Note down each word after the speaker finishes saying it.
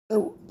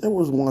There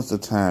was once a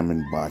time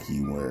in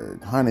Baki where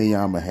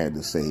Hanayama had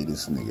to save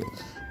this nigga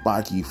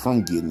Baki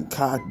from getting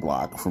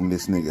cock-blocked from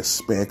this nigga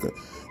Spec, or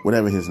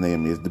whatever his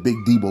name is, the big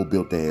debo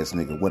built ass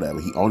nigga,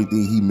 whatever. Only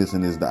thing he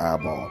missing is the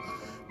eyeball.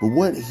 But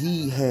what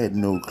he had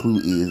no clue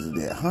is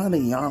that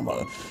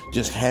Hanayama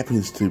just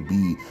happens to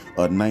be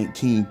a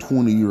 19,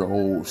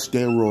 20-year-old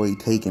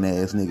steroid-taking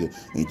ass nigga,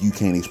 and you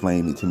can't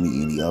explain it to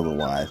me any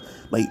otherwise.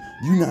 Like,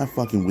 you not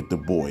fucking with the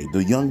boy.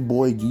 The young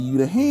boy give you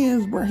the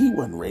hands, bro. He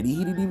wasn't ready.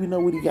 He didn't even know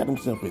what he got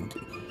himself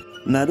into.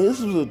 Now,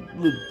 this was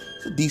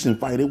a decent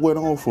fight. It went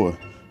on for a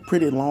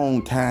pretty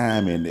long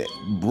time, and that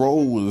bro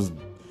was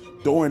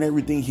throwing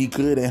everything he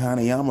could at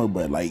Hanayama,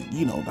 but, like,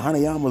 you know,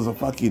 Hanayama's a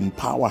fucking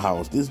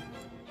powerhouse.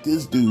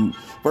 This dude,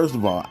 first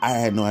of all, I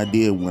had no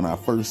idea when I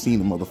first seen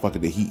the motherfucker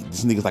that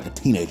this nigga's like a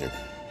teenager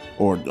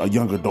or a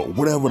young adult,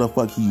 whatever the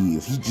fuck he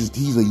is.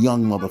 He's a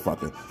young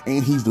motherfucker,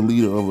 and he's the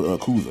leader of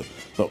Yakuza.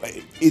 So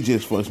it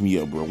just fucks me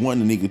up, bro. One,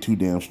 the nigga too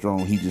damn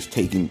strong. He just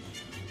taking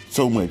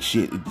so much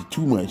shit,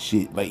 too much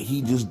shit. Like,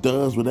 he just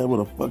does whatever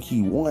the fuck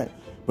he want.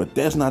 But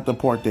that's not the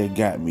part that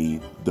got me.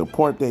 The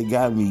part that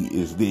got me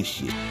is this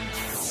shit.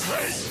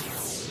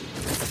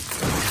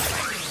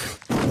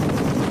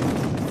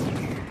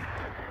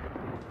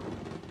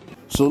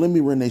 So let me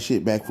run that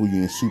shit back for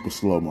you in super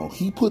slow-mo.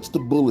 He puts the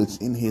bullets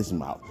in his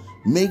mouth,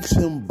 makes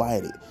him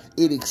bite it.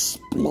 It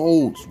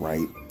explodes,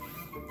 right?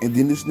 And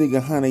then this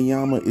nigga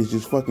Hanayama is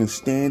just fucking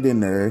standing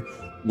there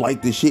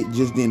like the shit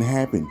just didn't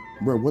happen.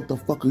 Bro, what the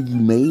fuck are you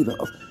made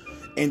of?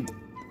 And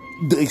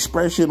the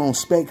expression on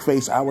Spec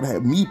face, I would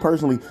have, me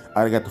personally,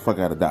 I'd have got the fuck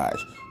out of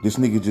Dodge. This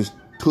nigga just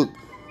took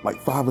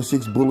like 5 or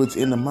 6 bullets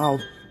in the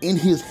mouth, in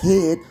his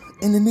head,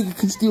 and the nigga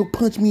can still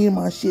punch me in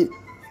my shit.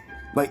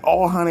 Like,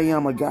 all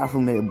Hanayama got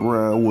from that,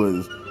 bruh,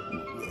 was,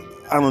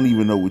 I don't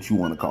even know what you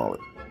want to call it.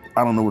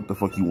 I don't know what the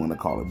fuck you want to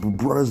call it. But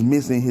bruh's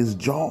missing his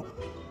jaw.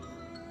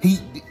 He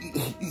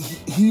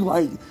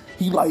like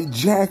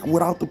Jack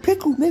without the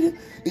pickle, nigga.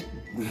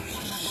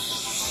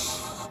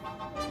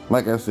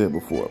 Like I said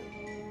before,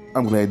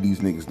 I'm glad these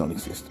niggas don't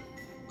exist.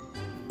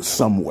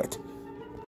 Somewhat.